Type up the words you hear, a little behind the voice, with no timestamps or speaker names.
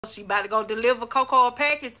She about to go deliver Coco a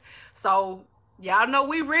package. So y'all know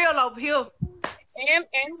we real over here. And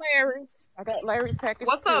Larry's. I got Larry's package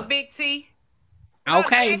What's too. up, Big T? What up,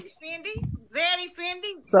 Okay, Zaddy Fendi? Zaddy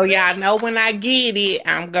Fendi? so y'all know when I get it,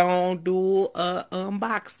 I'm gonna do a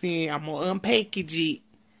unboxing. I'm gonna unpackage it.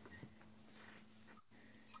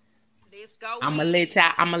 Let's go I'm with gonna it. let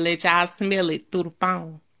y'all. I'm gonna let y'all smell it through the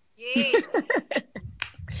phone. Yeah.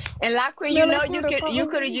 And like when Smell it through the you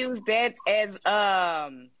could have phone. used that as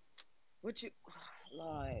what you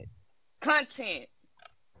Lord content.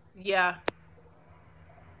 Yeah.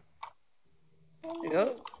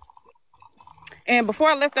 Yep. And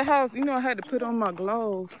before I left the house, I had to put on my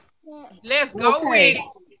gloves. Let's go with Okay.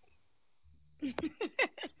 it.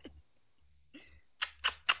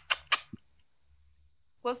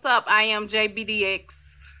 What's up? I am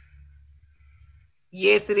JBDX.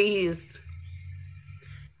 Yes, it is.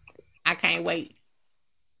 I can't wait.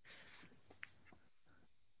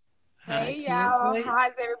 I Hey can't y'all, wait.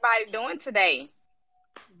 how's everybody doing today?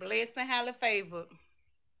 Blessed and highly favored.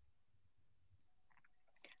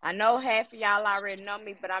 I know half of y'all already know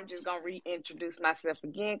me, but I'm just gonna reintroduce myself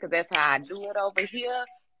again because that's how I do it over here.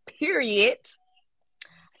 Period.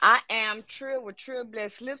 I am Trill with Trill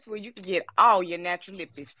Blessed Lips, where you can get all your natural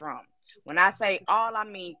lippies from. When I say all, I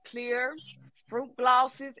mean clear, fruit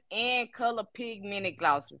glosses, and color pigmented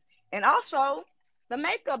glosses. And also the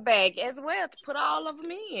makeup bag as well to put all of them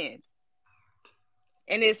in.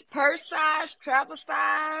 And it's purse size, travel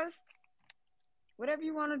size, whatever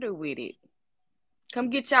you want to do with it. Come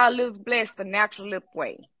get y'all lips blessed the natural lip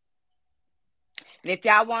way. And if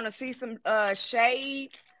y'all want to see some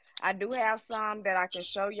shades, I do have some that I can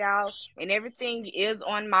show y'all. And everything is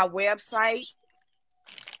on my website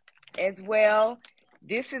as well.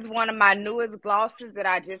 This is one of my newest glosses that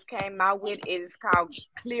I just came out with. It is called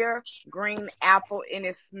Clear Green Apple, and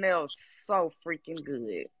it smells so freaking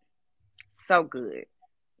good. So good.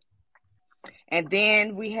 And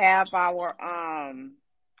then we have our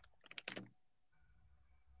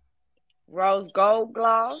rose gold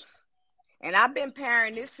gloss. And I've been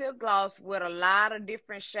pairing this silk gloss with a lot of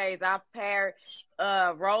different shades. I've paired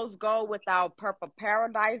rose gold with our purple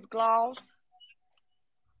paradise gloss.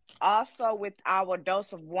 Also with our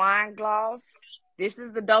dose of wine gloss. This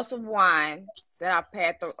is the dose of wine that I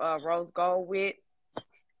paired the rose gold with.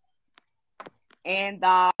 And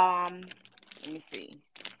let me see.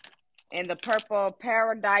 And the purple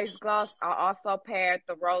paradise gloss, I also paired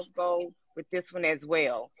the rose gold with this one as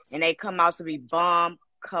well. And they come out to be bomb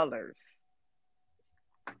colors.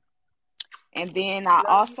 And then I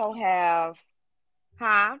also have,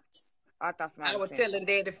 I thought somebody I was was saying telling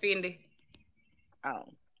something. Daddy Fendi. Oh,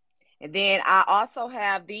 and then I also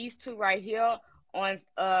have these two right here on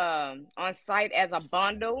site as a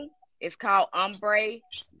bundle. It's called Ombre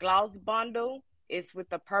Gloss Bundle. It's with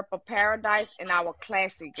the Purple Paradise and our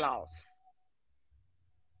Classy Gloss.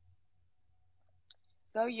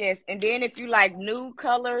 So yes, and then if you like nude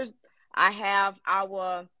colors, I have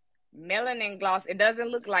our melanin gloss. It doesn't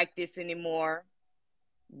look like this anymore,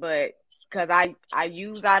 but because I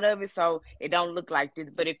use out of it, so it don't look like this.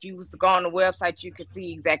 But if you was to go on the website, you could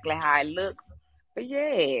see exactly how it looks. But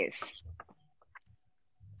yes,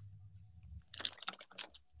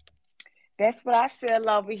 that's what I sell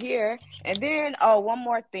over here. And then one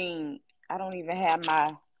more thing, I don't even have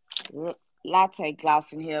my latte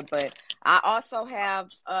gloss in here, but I also have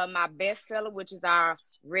my bestseller, which is our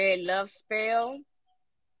Red Love Spell.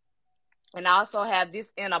 And I also have this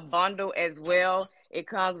in a bundle as well. It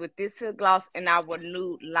comes with this here gloss and our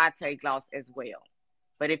nude latte gloss as well.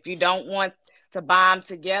 But if you don't want to buy them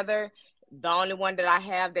together, the only one that I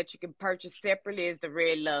have that you can purchase separately is the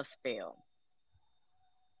Red Love Spell.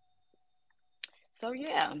 So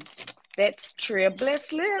yeah, that's Trill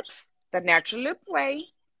Bliss Lips, the natural lip way.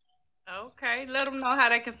 Okay, let them know how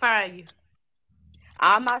they can find you.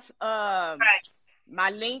 All my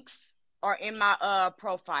links are in my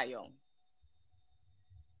profile.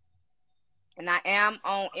 And I am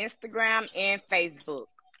on Instagram and Facebook.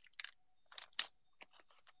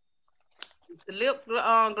 The lip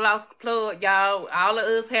gloss plug, y'all. All of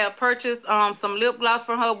us have purchased some lip gloss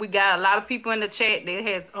from her. We got a lot of people in the chat that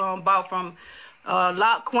has bought from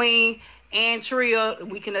Lock Queen and Tria.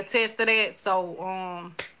 We can attest to that. So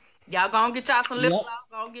y'all gonna get y'all some lip Yep. gloss.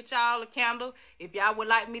 Gonna get y'all a candle. If y'all would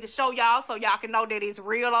like me to show y'all so y'all can know that it's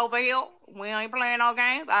real over here. We ain't playing no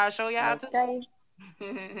games. I'll show y'all too. Okay.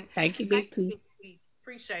 Thank you, Thank Big you, T. Big T.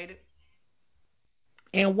 Appreciate it.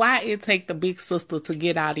 And why it take the big sister to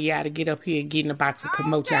get out of y'all to get up here and get in the box to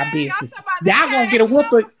promote y'all Okay, I'm business? talking about the Y'all gonna get a cash.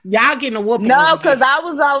 whooping. Y'all getting a whooping No, over because there.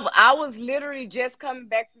 I was literally just coming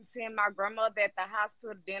back from seeing my grandmother at the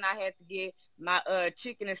hospital. Then I had to get my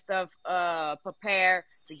chicken and stuff prepared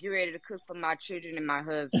to get ready to cook for my children and my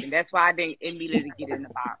husband. That's why I didn't immediately get in the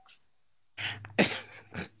box.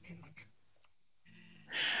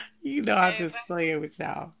 You know, I'm just playing with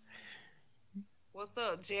y'all. What's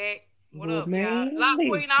up, Jack? What But up, y'all? man, Lock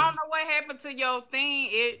Queen, I don't listen. know what happened to your thing.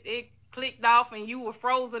 It clicked off and you were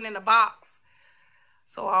frozen in the box.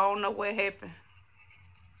 So I don't know what happened.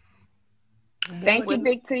 Thank you,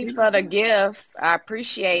 Big T, for the gift. I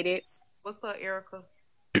appreciate it. What's up, Erica?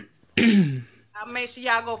 I'll make sure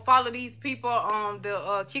y'all go follow these people on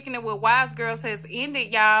the Kicking It with Wise Girls has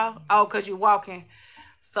ended, y'all. Oh, cause you're walking.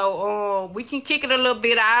 So we can kick it a little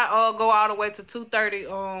bit. I go all the way to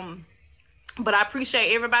 2:30. But I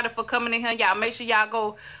appreciate everybody for coming in here. Y'all make sure y'all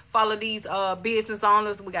go follow these business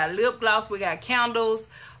owners. We got lip gloss, we got candles,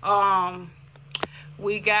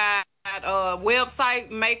 we got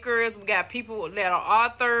website makers, we got people that are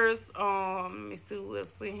authors. Let me see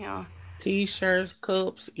what's in here. T-shirts,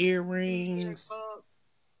 cups, T-shirt earrings, cups,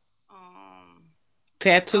 um,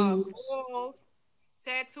 tattoos. oils,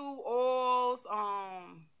 tattoo oils,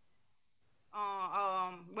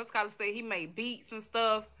 what's called to say he made beats and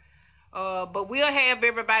stuff. But we'll have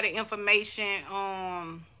everybody information.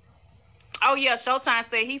 Oh yeah, Showtime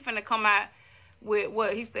said he finna come out with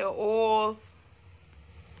what he said oils.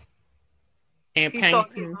 And He started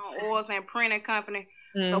his painting. own oils and printing company.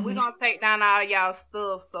 So we're Mm-hmm. gonna take down all y'all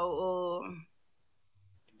stuff. So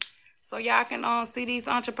y'all can see these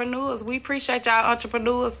entrepreneurs. We appreciate y'all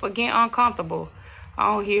entrepreneurs for getting uncomfortable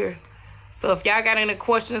on here. So if y'all got any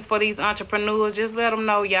questions for these entrepreneurs, just let them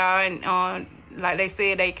know, y'all. And like they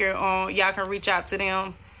said, they can y'all can reach out to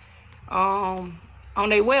them on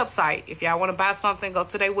their website. If y'all want to buy something, go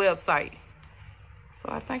to their website. So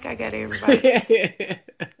I think I got everybody.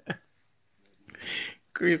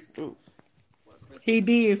 Crystal. He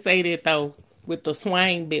did say that though, with the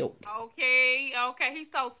swing belts. Okay.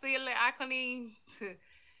 He's so silly. I couldn't even.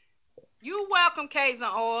 You welcome, K's and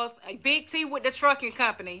Oils. Big T with the trucking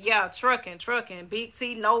company. Yeah, trucking. Big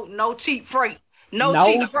T, no cheap freight. No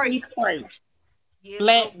cheap No freight. cheap freight. Yes, so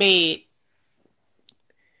Flatbed.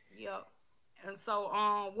 yep. And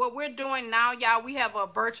so what we're doing now, y'all, we have a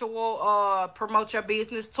virtual promote your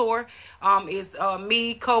business tour. It's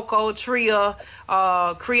me, Coco, Tria,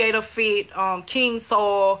 Creative Fit, King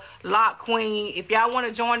Soul, Lock Queen. If y'all want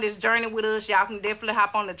to join this journey with us, y'all can definitely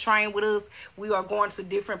hop on the train with us. We are going to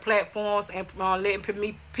different platforms and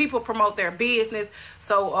letting people promote their business.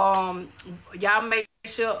 So y'all make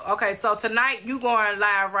sure. Okay, so tonight you going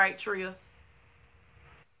live, right, Tria?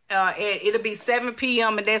 It'll be 7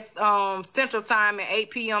 p.m. and that's Central Time and 8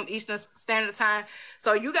 p.m. Eastern Standard Time.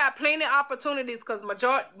 So you got plenty of opportunities because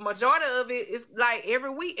majority of it is like every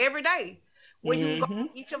week, every day, where you can go on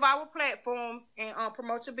each of our platforms and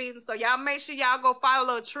promote your business. So y'all make sure y'all go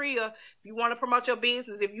follow Tria if you want to promote your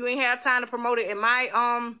business. If you ain't have time to promote it in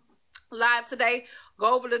my live today,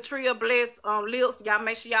 go over to Tria Bless Lips. Y'all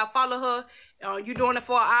make sure y'all follow her. You doing it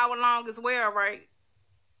for an hour long as well, right?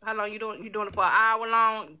 How long you doing? You doing it for an hour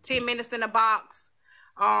long, 10 minutes in the box.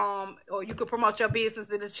 Or you can promote your business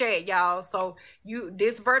in the chat, y'all. So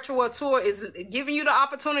this virtual tour is giving you the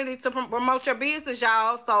opportunity to promote your business,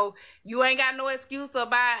 y'all. So you ain't got no excuse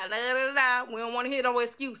about We don't want to hear no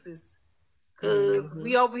excuses. Cause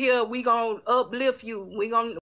we over here, we gonna uplift you. We gonna